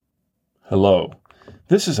Hello,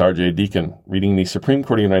 this is RJ Deacon reading the Supreme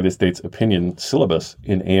Court of the United States opinion syllabus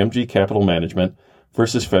in AMG Capital Management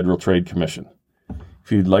versus Federal Trade Commission.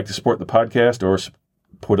 If you'd like to support the podcast or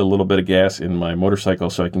put a little bit of gas in my motorcycle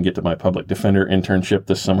so I can get to my public defender internship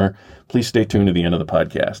this summer, please stay tuned to the end of the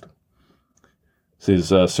podcast. This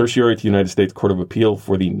is certiorari to the United States Court of Appeal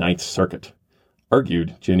for the Ninth Circuit.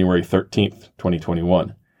 Argued January 13th,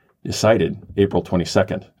 2021. Decided April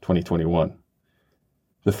 22nd, 2021.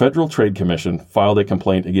 The Federal Trade Commission filed a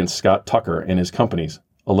complaint against Scott Tucker and his companies,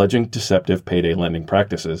 alleging deceptive payday lending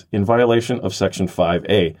practices in violation of Section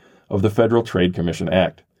 5A of the Federal Trade Commission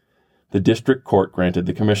Act. The District Court granted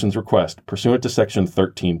the Commission's request pursuant to Section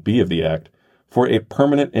 13B of the Act for a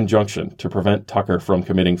permanent injunction to prevent Tucker from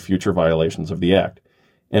committing future violations of the Act,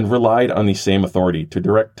 and relied on the same authority to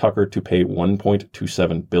direct Tucker to pay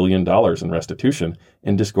 $1.27 billion in restitution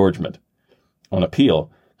and disgorgement. On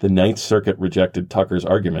appeal, the Ninth Circuit rejected Tucker's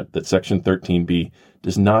argument that Section 13B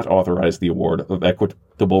does not authorize the award of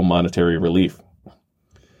equitable monetary relief.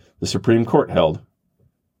 The Supreme Court held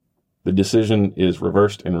the decision is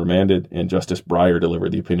reversed and remanded, and Justice Breyer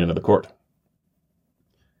delivered the opinion of the court.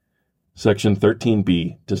 Section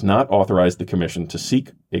 13B does not authorize the Commission to seek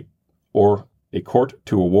a court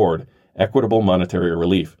to award equitable monetary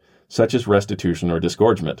relief, such as restitution or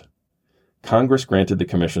disgorgement. Congress granted the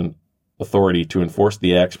Commission authority to enforce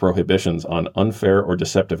the Act's prohibitions on unfair or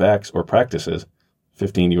deceptive acts or practices,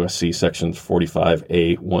 15 U.S.C. Sections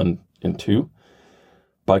 45A, 1 and 2,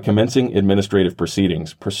 by commencing administrative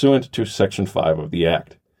proceedings pursuant to Section 5 of the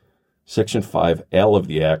Act. Section 5L of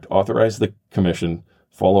the Act authorized the Commission,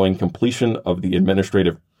 following completion of the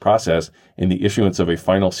administrative process and the issuance of a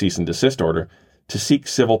final cease and desist order, to seek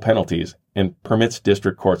civil penalties and permits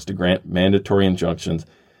district courts to grant mandatory injunctions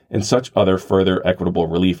and such other further equitable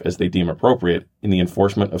relief as they deem appropriate in the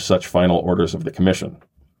enforcement of such final orders of the Commission.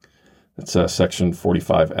 That's Section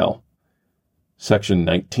 45L. Section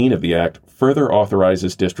 19 of the Act further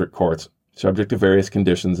authorizes district courts, subject to various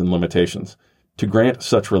conditions and limitations, to grant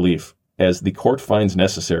such relief as the court finds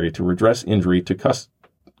necessary to redress injury to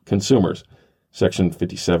consumers, Section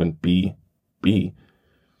 57B,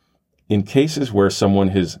 in cases where someone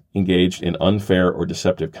has engaged in unfair or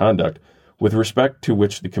deceptive conduct with respect to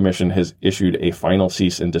which the Commission has issued a final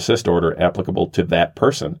cease and desist order applicable to that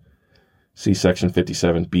person. See Section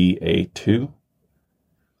 57BA2.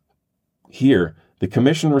 Here, the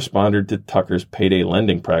Commission responded to Tucker's payday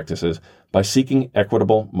lending practices by seeking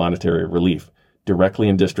equitable monetary relief directly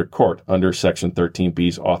in district court under Section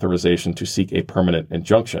 13B's authorization to seek a permanent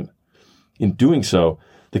injunction. In doing so,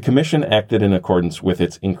 the Commission acted in accordance with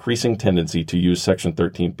its increasing tendency to use Section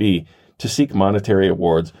 13B to seek monetary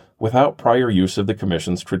awards without prior use of the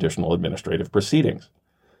Commission's traditional administrative proceedings.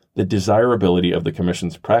 The desirability of the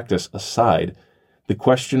Commission's practice aside, the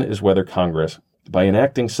question is whether Congress, by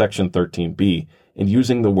enacting Section 13B and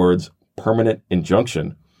using the words permanent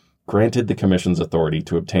injunction, granted the Commission's authority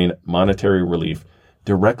to obtain monetary relief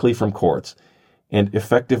directly from courts and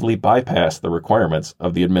effectively bypass the requirements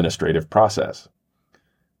of the administrative process.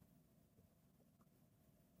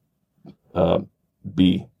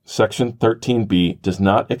 B. Section 13B does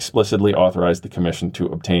not explicitly authorize the Commission to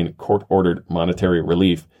obtain court-ordered monetary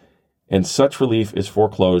relief, and such relief is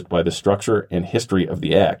foreclosed by the structure and history of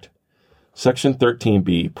the Act. Section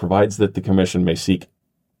 13B provides that the Commission may seek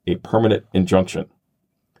a permanent injunction.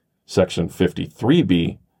 Section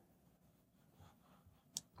 53B,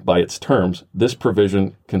 by its terms, this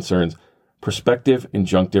provision concerns prospective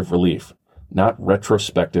injunctive relief, not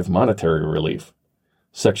retrospective monetary relief.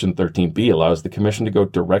 Section 13B allows the Commission to go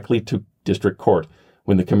directly to district court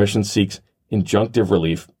when the Commission seeks injunctive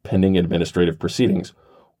relief pending administrative proceedings,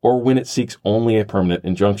 or when it seeks only a permanent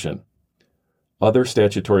injunction. Other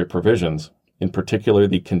statutory provisions, in particular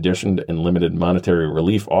the conditioned and limited monetary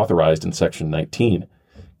relief authorized in Section 19,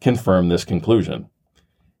 confirm this conclusion.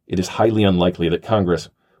 It is highly unlikely that Congress,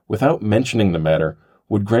 without mentioning the matter,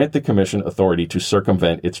 would grant the Commission authority to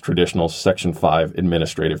circumvent its traditional Section 5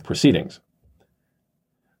 administrative proceedings.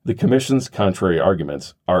 The Commission's contrary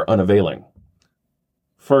arguments are unavailing.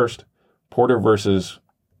 First, Porter v.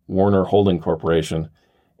 Warner Holding Corporation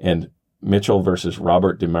and Mitchell v.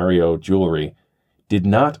 Robert DeMario Jewelry did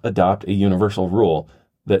not adopt a universal rule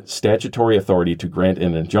that statutory authority to grant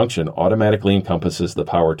an injunction automatically encompasses the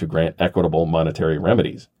power to grant equitable monetary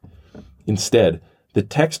remedies. Instead, the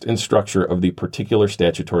text and structure of the particular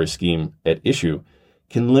statutory scheme at issue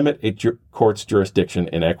can limit a court's jurisdiction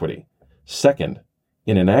and equity. Second,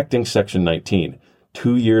 in enacting Section 19,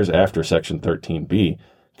 2 years after Section 13B,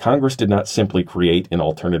 Congress did not simply create an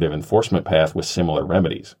alternative enforcement path with similar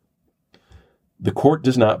remedies. The court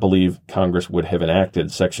does not believe Congress would have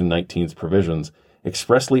enacted Section 19's provisions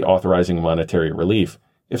expressly authorizing monetary relief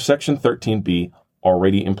if Section 13b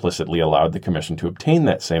already implicitly allowed the Commission to obtain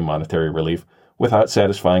that same monetary relief without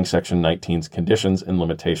satisfying Section 19's conditions and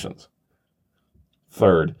limitations.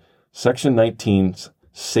 Third, Section 19's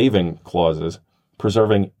saving clauses,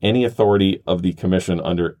 preserving any authority of the Commission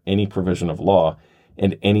under any provision of law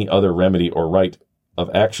and any other remedy or right of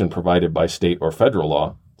action provided by state or federal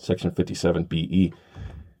law, Section 57BE,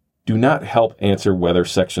 do not help answer whether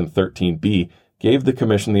Section 13b gave the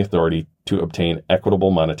Commission the authority to obtain equitable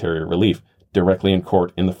monetary relief directly in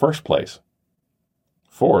court in the first place.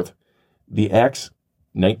 Fourth, the Act's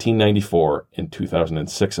 1994 and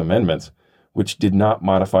 2006 amendments, which did not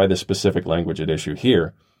modify the specific language at issue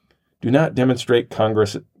here, do not demonstrate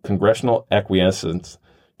congressional acquiescence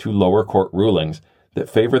to lower court rulings that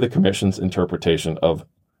favor the Commission's interpretation of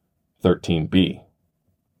 13b.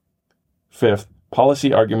 Fifth,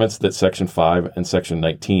 policy arguments that Section 5 and Section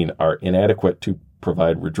 19 are inadequate to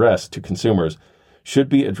provide redress to consumers should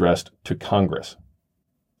be addressed to Congress.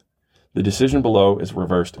 The decision below is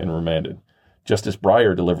reversed and remanded. Justice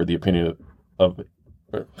Breyer delivered the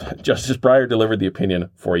opinion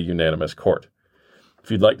for a unanimous court.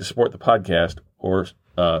 If you'd like to support the podcast or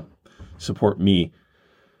support me,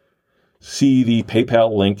 see the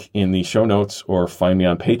PayPal link in the show notes or find me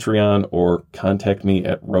on Patreon or contact me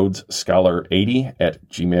at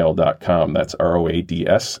rhodesscholar80@gmail.com. That's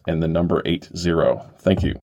ROADS and the number 80. Thank you.